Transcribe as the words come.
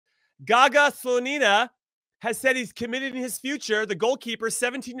Gabriel Slonina has said he's committed in his future. The goalkeeper,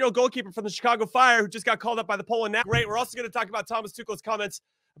 17-year-old goalkeeper from the Chicago Fire, who just got called up by the Poland. Now, great. We're also going to talk about Thomas Tuchel's comments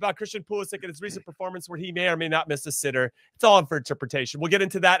about Christian Pulisic and his recent performance where he may or may not miss a sitter. It's all up for interpretation. We'll get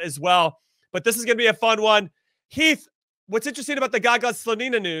into that as well. But this is going to be a fun one. Heath, what's interesting about the Gabriel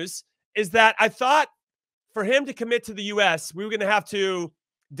Slonina news is that I thought for him to commit to the U.S., we were going to have to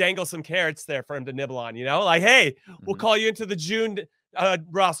dangle some carrots there for him to nibble on, like, hey, we'll call you into the June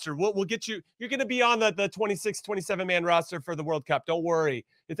roster. We'll get you. You're going to be on the 26, 27-man roster for the World Cup. Don't worry.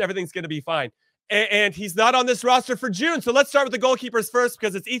 Everything's going to be fine. And he's not on this roster for June. So let's start with the goalkeepers first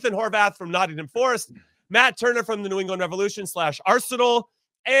because it's Ethan Horvath from Nottingham Forest, Matt Turner from the New England Revolution / Arsenal,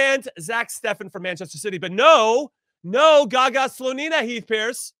 and Zach Steffen from Manchester City. But no Gabriel Slonina, Heath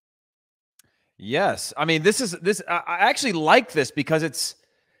Pearce. Yes. I mean, I actually like this because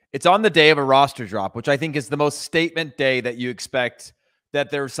it's on the day of a roster drop, which I think is the most statement day that you expect that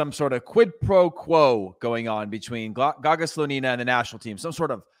there's some sort of quid pro quo going on between Gabriel Slonina and the national team, some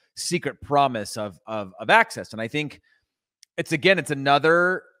sort of secret promise of access. And I think it's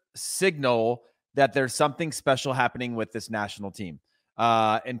another signal that there's something special happening with this national team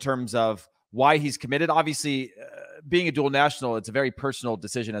in terms of why he's committed. Obviously, being a dual national, it's a very personal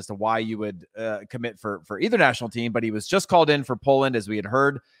decision as to why you would commit for either national team, but he was just called in for Poland, as we had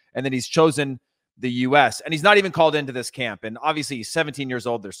heard, and then he's chosen the U.S., and he's not even called into this camp. And obviously, he's 17 years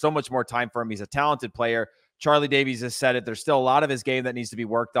old. There's so much more time for him. He's a talented player. Charlie Davies has said it. There's still a lot of his game that needs to be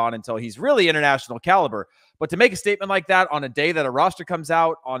worked on until he's really international caliber. But to make a statement like that on a day that a roster comes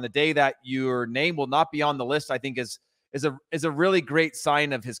out, on the day that your name will not be on the list, I think is a really great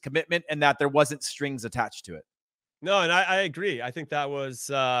sign of his commitment and that there wasn't strings attached to it. No, and I agree. I think that was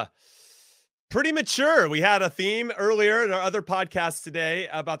pretty mature. We had a theme earlier in our other podcast today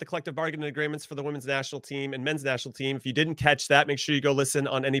about the collective bargaining agreements for the women's national team and men's national team. If you didn't catch that, make sure you go listen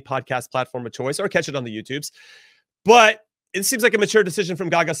on any podcast platform of choice or catch it on the YouTubes. But it seems like a mature decision from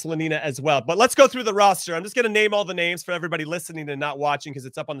Gabriel Slonina as well. But let's go through the roster. I'm just going to name all the names for everybody listening and not watching because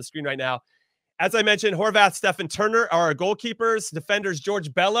it's up on the screen right now. As I mentioned, Horvath, Steffen, Turner are our goalkeepers. Defenders,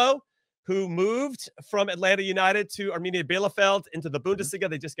 George Bello, who moved from Atlanta United to Arminia Bielefeld into the Bundesliga.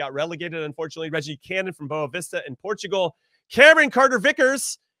 They just got relegated, unfortunately. Reggie Cannon from Boa Vista in Portugal. Cameron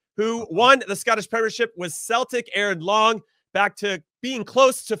Carter-Vickers, who won the Scottish Premiership with Celtic. Aaron Long, back to being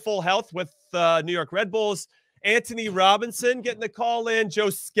close to full health with New York Red Bulls. Anthony Robinson getting the call in.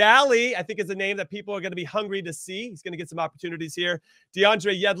 Joe Scally, I think, is a name that people are going to be hungry to see. He's going to get some opportunities here.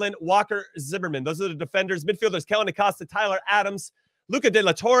 DeAndre Yedlin, Walker Zimmerman. Those are the defenders. Midfielders, Kellen Acosta, Tyler Adams, Luca De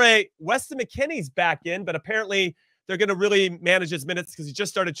La Torre. Weston McKennie's back in, but apparently they're going to really manage his minutes because he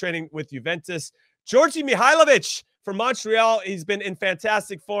just started training with Juventus. Georgi Mihailovic from Montreal. He's been in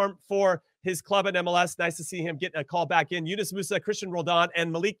fantastic form for his club at MLS. Nice to see him get a call back in. Yunus Musa, Christian Roldan,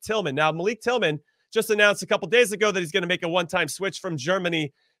 and Malik Tillman. Now, Malik Tillman just announced a couple days ago that he's going to make a one-time switch from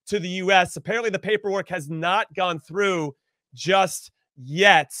Germany to the U.S. Apparently, the paperwork has not gone through just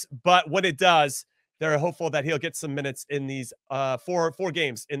yet, but when it does, they're hopeful that he'll get some minutes in these four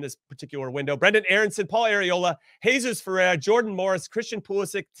games in this particular window. Brendan Aronson, Paul Areola, Jesus Ferreira, Jordan Morris, Christian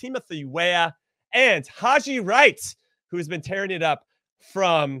Pulisic, Timothy Weah, and Haji Wright, who has been tearing it up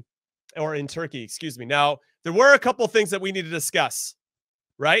in Turkey, excuse me. Now, there were a couple things that we need to discuss,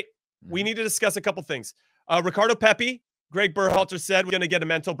 right? We need to discuss a couple things. Ricardo Pepi, Greg Berhalter said we're going to get a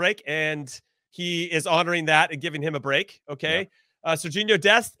mental break, and he is honoring that and giving him a break, okay? Yeah. Serginho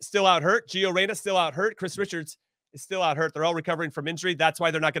Dest, still out hurt. Gio Reyna, still out hurt. Chris Richards is still out hurt. They're all recovering from injury. That's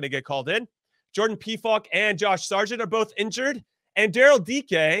why they're not going to get called in. Jordan Pefok and Josh Sargent are both injured. And Daryl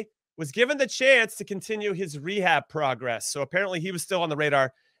Dike was given the chance to continue his rehab progress. So apparently he was still on the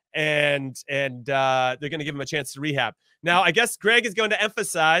radar, and they're going to give him a chance to rehab. Now, I guess Greg is going to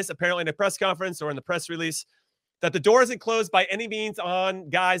emphasize, apparently in a press conference or in the press release, that the door isn't closed by any means on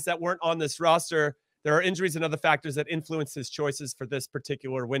guys that weren't on this roster. There are injuries and other factors that influence his choices for this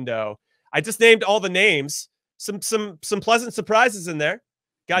particular window. I just named all the names. Some pleasant surprises in there.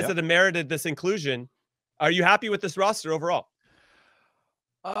 Guys that have merited this inclusion. Are you happy with this roster overall?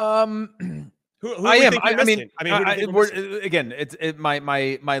 Who I am. I mean, again,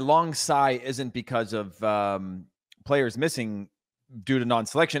 my long sigh isn't because of players missing due to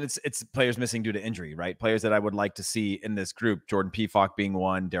non-selection. It's players missing due to injury, right? Players that I would like to see in this group. Jordan Pefok being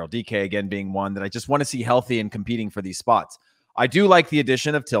one, Daryl Dike again being one that I just want to see healthy and competing for these spots. I do like the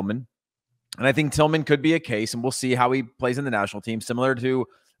addition of Tillman, and I think Tillman could be a case, and we'll see how he plays in the national team, similar to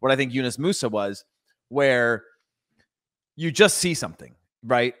what I think Yunus Musa was, where you just see something,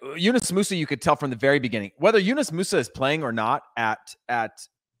 right? Yunus Musa, you could tell from the very beginning, whether Yunus Musa is playing or not at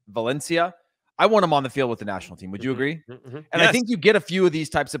Valencia, I want him on the field with the national team. Would you agree? And yes. I think you get a few of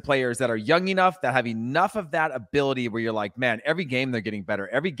these types of players that are young enough, that have enough of that ability where you're like, man, every game they're getting better.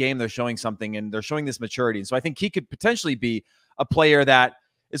 Every game they're showing something, and they're showing this maturity. And so I think he could potentially be a player that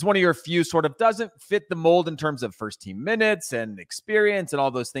is one of your few sort of doesn't fit the mold in terms of first team minutes and experience and all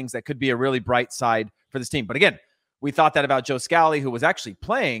those things that could be a really bright side for this team. But again, we thought that about Joe Scally, who was actually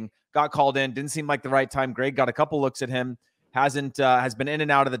playing, got called in, didn't seem like the right time. Greg got a couple looks at him. Has been in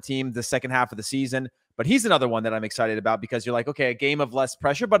and out of the team the second half of the season, but he's another one that I'm excited about because you're like, okay, a game of less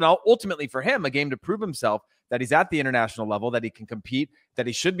pressure, but ultimately for him, a game to prove himself that he's at the international level, that he can compete, that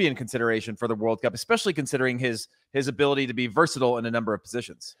he should be in consideration for the World Cup, especially considering his ability to be versatile in a number of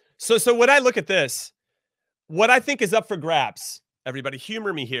positions. So when I look at this, what I think is up for grabs, everybody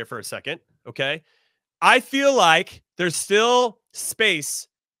humor me here for a second, okay? I feel like there's still space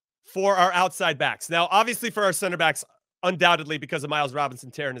for our outside backs. Now, obviously for our center backs, undoubtedly because of Miles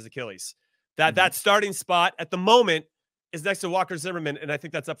Robinson tearing his Achilles. That starting spot at the moment is next to Walker Zimmerman, and I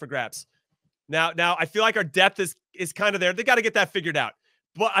think that's up for grabs. Now I feel like our depth is kind of there. They got to get that figured out.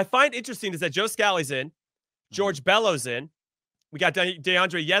 What I find interesting is that Joe Scally's in, George Bellows in, we got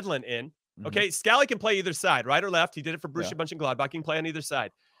DeAndre Yedlin in. Okay, Scally can play either side, right or left. He did it for Borussia Mönchengladbach. He can play on either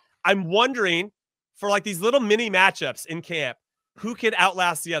side. I'm wondering for like these little mini matchups in camp, who can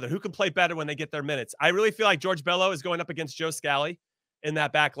outlast the other? Who can play better when they get their minutes? I really feel like George Bello is going up against Joe Scally in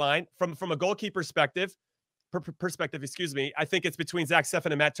that back line. From a goalkeeper perspective, I think it's between Zach Steffen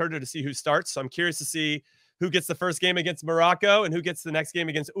and Matt Turner to see who starts. So I'm curious to see who gets the first game against Morocco and who gets the next game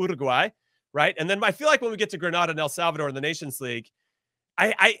against Uruguay, right? And then I feel like when we get to Grenada and El Salvador in the Nations League,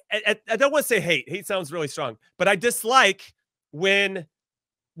 I don't want to say hate. Hate sounds really strong, but I dislike when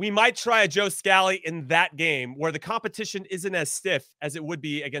we might try a Joe Scally in that game where the competition isn't as stiff as it would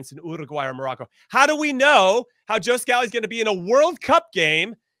be against an Uruguay or Morocco. How do we know how Joe Scally is going to be in a World Cup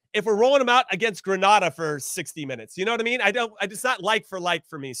game if we're rolling him out against Grenada for 60 minutes? You know what I mean? It's not like for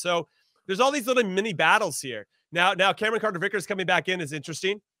me. So there's all these little mini battles here. Now Cameron Carter-Vickers coming back in is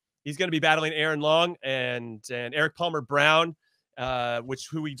interesting. He's going to be battling Aaron Long and Eric Palmer-Brown,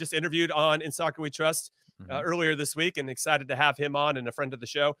 who we just interviewed on In Soccer We Trust earlier this week, and excited to have him on and a friend of the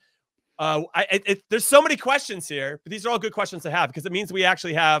show. There's so many questions here, but these are all good questions to have because it means we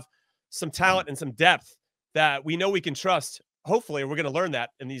actually have some talent and some depth that we know we can trust. Hopefully, we're going to learn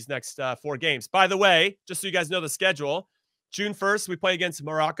that in these next 4 games. By the way, just so you guys know the schedule, June 1st, we play against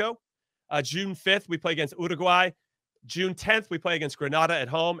Morocco. June 5th, we play against Uruguay. June 10th, we play against Grenada at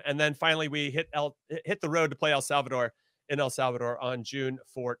home. And then finally, we hit the road to play El Salvador on June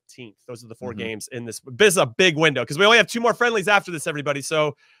 14th. Those are the 4 games in this. This is a big window because we only have 2 more friendlies after this, everybody.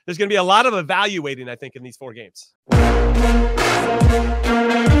 So there's going to be a lot of evaluating, I think, in these 4 games.